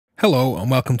Hello and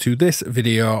welcome to this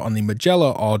video on the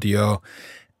Majella Audio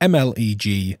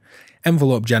MLEG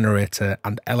envelope generator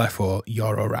and LFO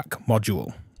Eurorack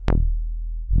module.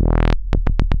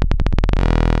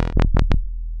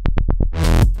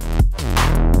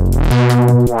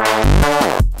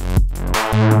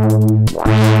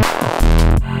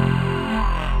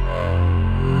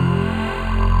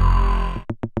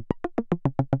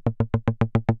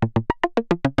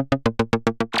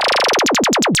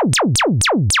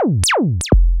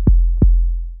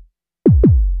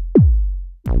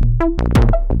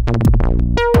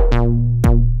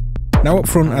 Now up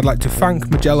front, I'd like to thank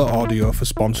Majella Audio for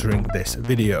sponsoring this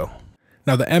video.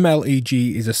 Now the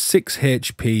MLEG is a 6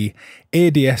 HP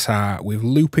ADSR with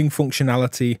looping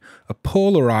functionality, a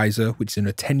polariser which is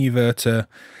an attenuverter,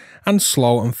 and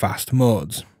slow and fast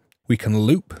modes. We can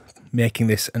loop, making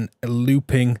this a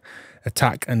looping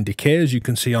attack and decay as you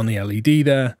can see on the LED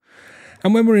there.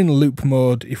 And when we're in loop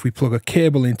mode, if we plug a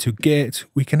cable into gate,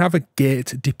 we can have a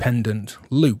gate dependent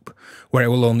loop, where it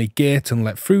will only gate and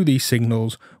let through these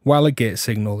signals while a gate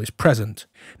signal is present.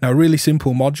 Now a really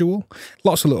simple module,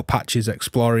 lots of little patches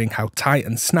exploring how tight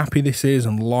and snappy this is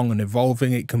and long and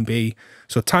evolving it can be.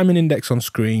 So timing index on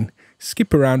screen,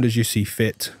 skip around as you see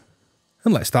fit,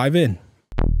 and let's dive in.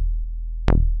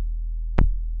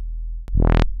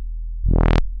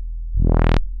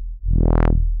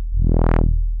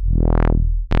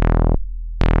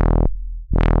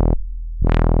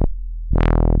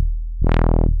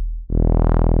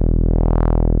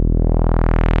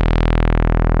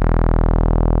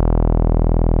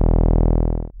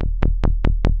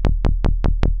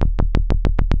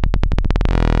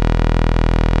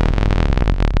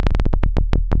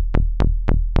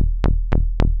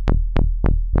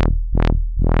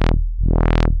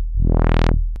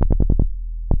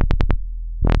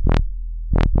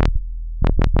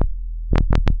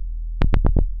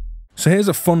 So here's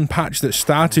a fun patch that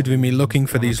started with me looking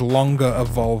for these longer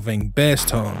evolving bass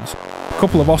tones. A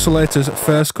couple of oscillators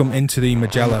first come into the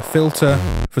Majella filter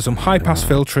for some high pass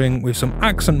filtering with some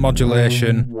accent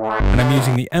modulation, and I'm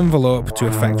using the envelope to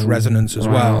affect resonance as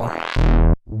well.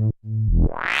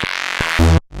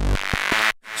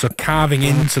 So carving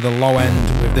into the low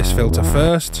end with this filter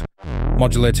first,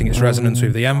 modulating its resonance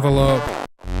with the envelope,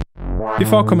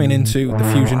 before coming into the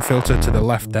fusion filter to the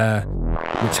left there,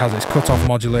 which has its cutoff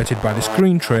modulated by the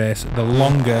screen trace, the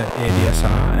longer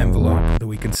ADSR envelope that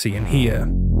we can see in here.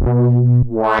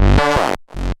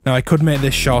 Now I could make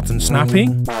this short and snappy,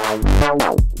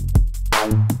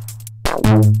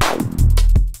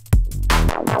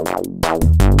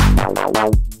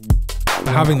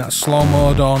 having that slow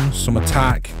mode on, some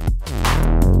attack.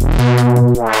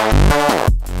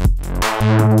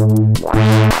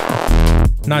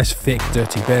 Nice thick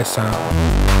dirty bass sound.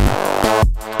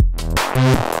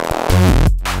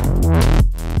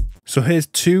 So here's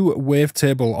two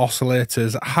wavetable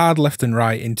oscillators, hard left and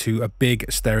right into a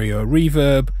big stereo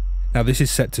reverb. Now this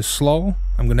is set to slow,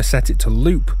 I'm going to set it to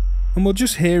loop, and we'll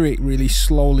just hear it really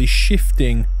slowly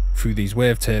shifting through these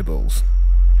wavetables.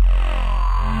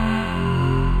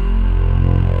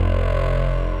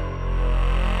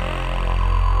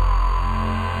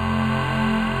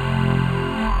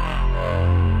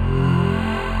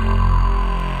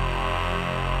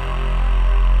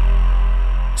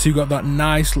 So you've got that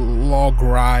nice log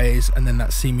rise and then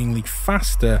that seemingly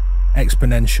faster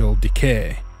exponential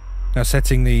decay. Now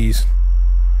setting these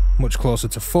much closer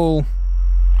to full.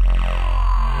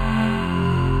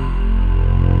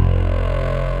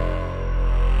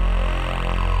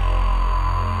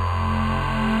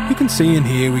 You can see in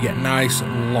here we get nice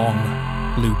long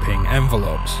looping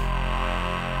envelopes.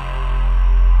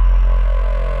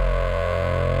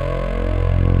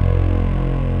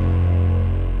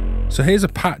 So here's a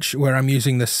patch where I'm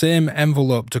using the same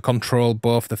envelope to control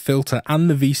both the filter and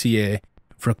the VCA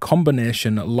for a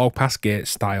combination low pass gate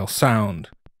style sound.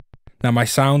 Now my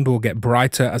sound will get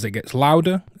brighter as it gets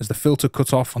louder, as the filter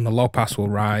cutoff on the low pass will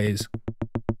rise,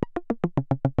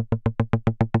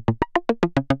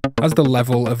 as the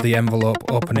level of the envelope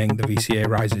opening the VCA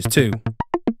rises too.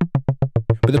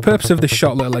 But the purpose of this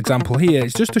short little example here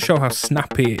is just to show how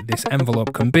snappy this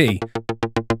envelope can be.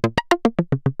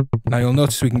 Now you'll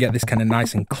notice we can get this kind of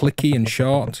nice and clicky and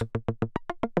short.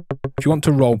 If you want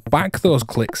to roll back those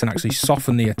clicks and actually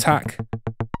soften the attack,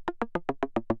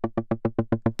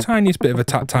 tiniest bit of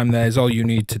attack time there is all you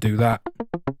need to do that.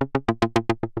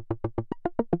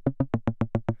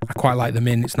 I quite like them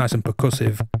in, it's nice and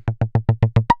percussive.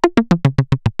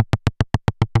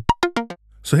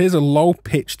 So here's a low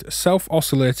pitched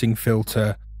self-oscillating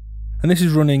filter, and this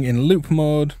is running in loop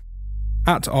mode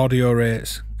at audio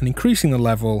rates, and increasing the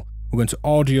level we're going to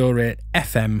audio rate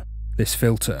FM this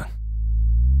filter.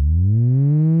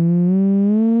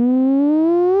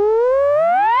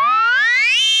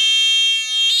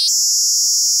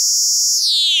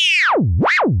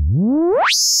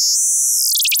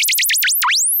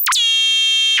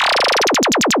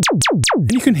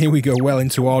 And you can hear we go well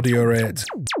into audio rate.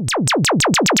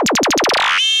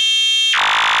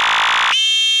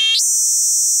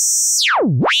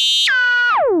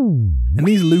 And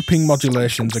these looping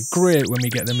modulations are great when we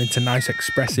get them into nice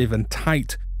expressive and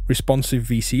tight responsive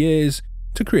VCAs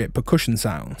to create percussion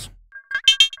sounds.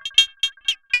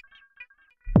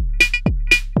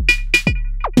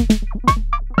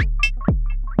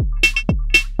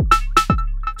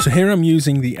 So here I'm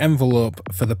using the envelope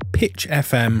for the pitch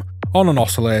FM on an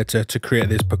oscillator to create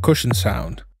this percussion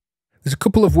sound. There's a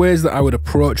couple of ways that I would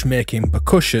approach making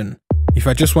percussion. If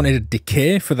I just wanted a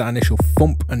decay for that initial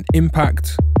thump and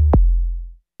impact,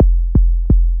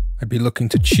 I'd be looking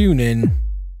to tune in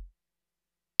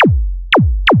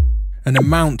an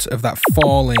amount of that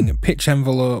falling pitch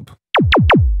envelope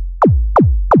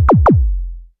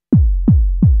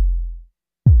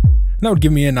and that would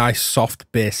give me a nice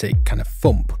soft basic kind of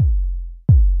thump.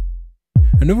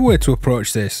 Another way to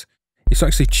approach this is to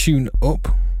actually tune up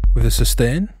with a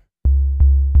sustain.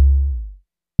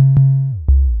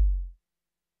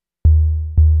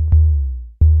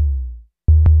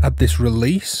 Add this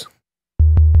release,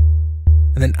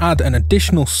 and then add an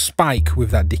additional spike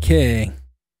with that decay.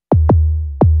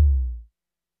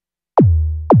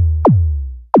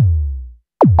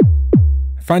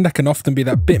 I find I can often be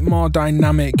that bit more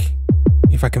dynamic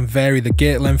if I can vary the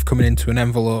gate length coming into an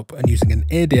envelope and using an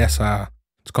ADSR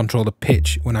to control the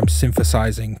pitch when I'm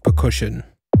synthesizing percussion.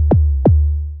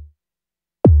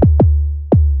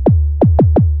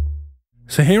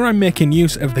 So here I'm making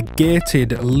use of the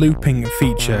gated looping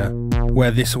feature,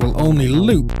 where this will only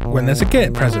loop when there's a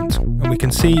gate present, and we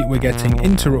can see we're getting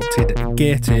interrupted,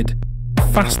 gated,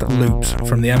 fast loops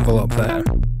from the envelope there.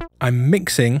 I'm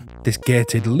mixing this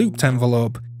gated looped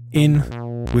envelope in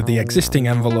with the existing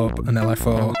envelope and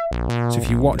LFO. So if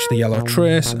you watch the yellow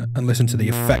trace and listen to the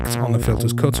effect on the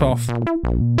filter's cutoff,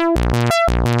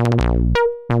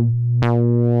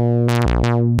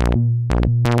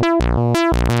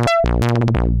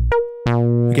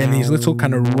 again, these little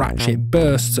kind of ratchet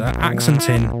bursts are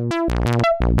accenting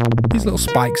these little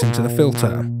spikes into the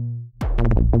filter.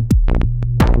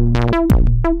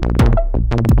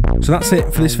 So that's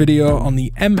it for this video on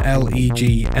the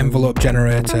MLEG envelope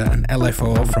generator and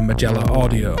LFO from Majella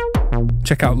Audio.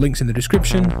 Check out links in the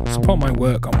description, support my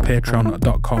work on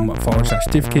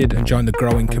patreon.com/DivKid and join the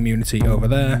growing community over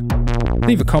there.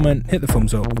 Leave a comment, hit the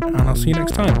thumbs up, and I'll see you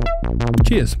next time.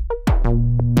 Cheers.